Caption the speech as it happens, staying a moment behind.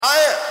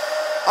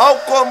Ao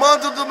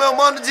comando do meu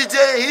mano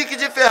DJ Henrique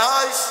De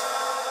Ferraz,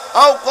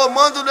 ao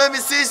comando do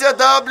MC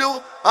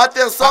GW,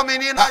 atenção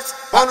meninas,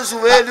 mão no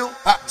joelho,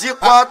 de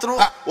 4,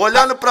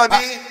 olhando pra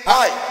mim,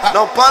 vai,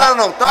 não para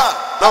não, tá?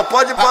 Não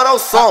pode parar o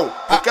som,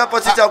 porque a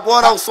partir de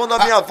agora é o som da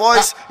minha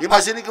voz.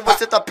 Imagine que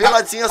você tá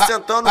peladinha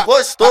sentando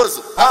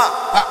gostoso, tá?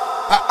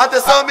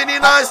 Atenção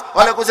meninas,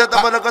 olha com você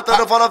tá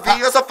cantando, fala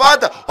vinha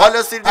safada.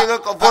 Olha, se liga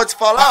que eu vou te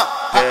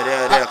falar.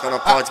 Perereca não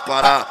pode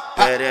parar,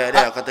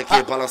 perereca tem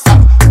que balançar.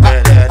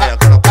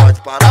 Perereca não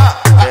pode parar,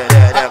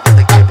 perereca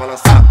tem que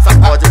balançar.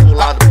 Sacode pro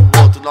lado,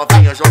 pro outro,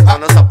 novinha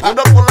jogando essa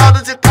bunda pro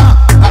lado de cá.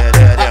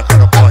 Perereca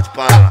não pode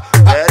parar,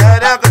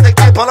 perereca tem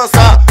que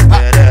balançar.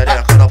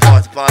 Perereca não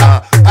pode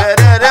parar,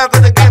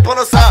 perereca tem que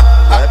balançar.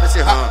 Vai pra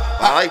esse ram,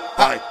 vai,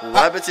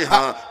 vai pra esse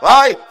ram,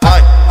 vai.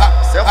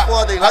 Cê é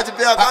foda, hein? Lá de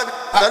BH,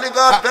 tá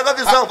ligado? Pega a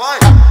visão, vai.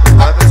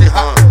 Vai pra esse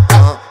ram,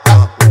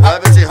 vai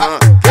pra esse ram.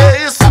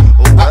 Que isso?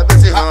 Vai pra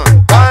esse ram.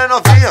 Vai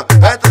novinha,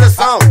 presta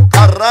atenção.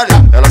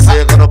 Caralho, ela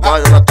chega no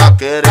baile, ela tá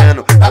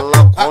querendo.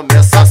 Ela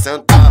começa a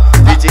sentar.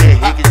 DJ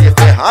Henrique De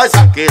Ferraz,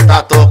 que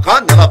tá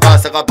tocando, ela vai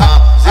se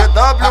acabar.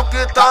 GW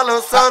que tá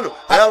lançando,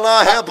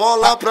 ela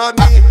rebola pra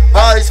mim.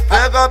 Vai,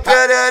 esfrega a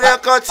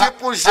perereca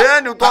tipo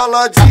gênio do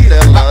Aladim.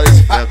 Ela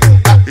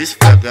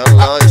esfrega,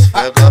 ela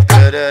esfrega a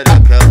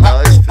perereca.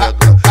 Ela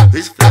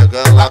esfrega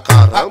ela,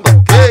 caramba,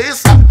 que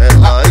isso?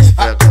 Ela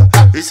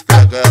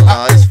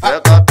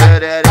esfrega a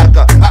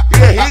perereca. E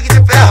Henrique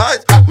De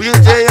Ferraz, o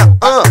DJ,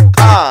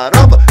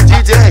 caramba,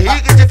 DJ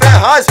Henrique De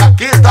Ferraz,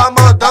 que tá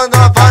mandando,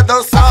 ela vai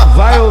dançar.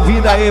 Vai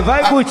ouvindo aí,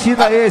 vai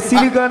curtindo aí, se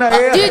ligando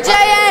aí. DJ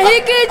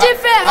Henrique De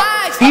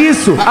Ferraz.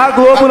 Isso, a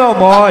Globo não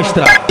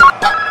mostra.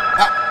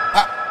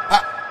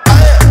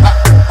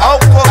 Ao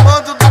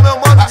comando do meu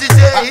mano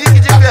DJ Henrique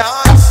De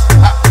Ferraz,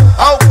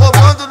 ao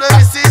comando do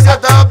MC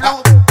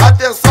GW,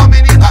 atenção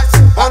meninas,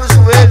 mão no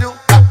joelho,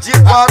 de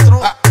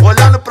 4,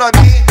 olhando pra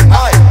mim,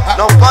 vai,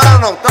 não para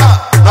não,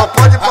 tá? Não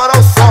pode parar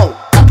o som,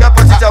 porque a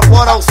partir de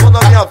agora é o som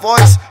da minha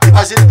voz.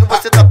 Imagine que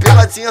você tá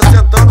peladinha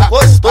sentando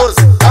gostoso,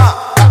 tá?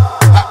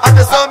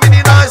 Atenção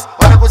meninas,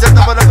 olha com você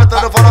tá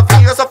cantando, fala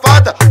vinha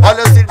safada.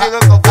 Olha, se liga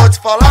que eu vou te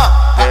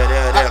falar.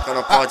 Perereca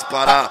não pode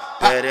parar,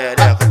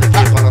 perereca tem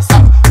que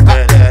balançar.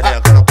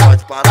 Perereca não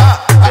pode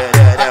parar,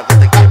 perereca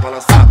tem que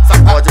balançar.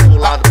 Sacode pro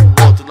lado,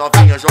 pro outro,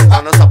 novinha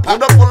jogando essa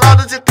bunda pro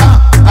lado de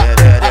cá.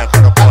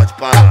 Perereca não pode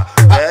parar,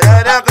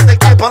 perereca tem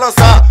que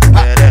balançar.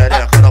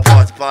 Perereca não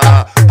pode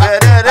parar,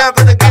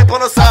 perereca tem que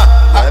balançar.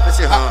 Vai pra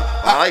esse ram,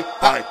 vai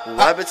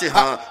pra esse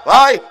ram,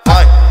 vai.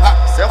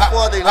 Cê é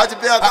foda, hein? Lá de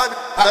BH,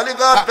 tá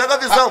ligado? Pega a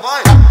visão,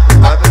 vai.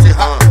 Vai pra esse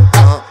ram,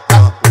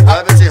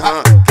 vai pra esse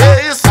ram.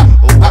 Que isso?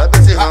 Vai pra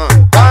esse ram.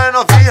 Vai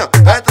novinha,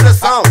 presta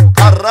atenção.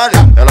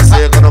 Caralho, ela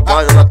chega no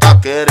baile, ela tá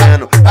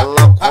querendo.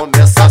 Ela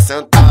começa a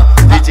sentar.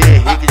 DJ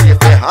Henrique De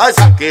Ferraz,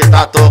 que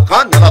tá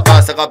tocando, ela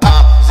vai se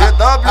acabar.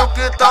 GW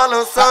que tá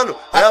lançando,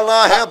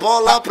 ela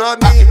rebola pra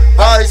mim.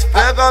 Vai,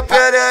 esfrega a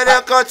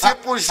perereca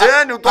tipo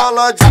gênio do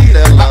Aladim.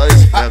 Ela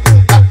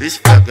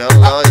esfrega,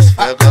 ela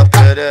esfrega a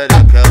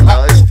perereca.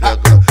 Ela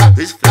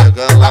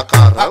esfrega ela,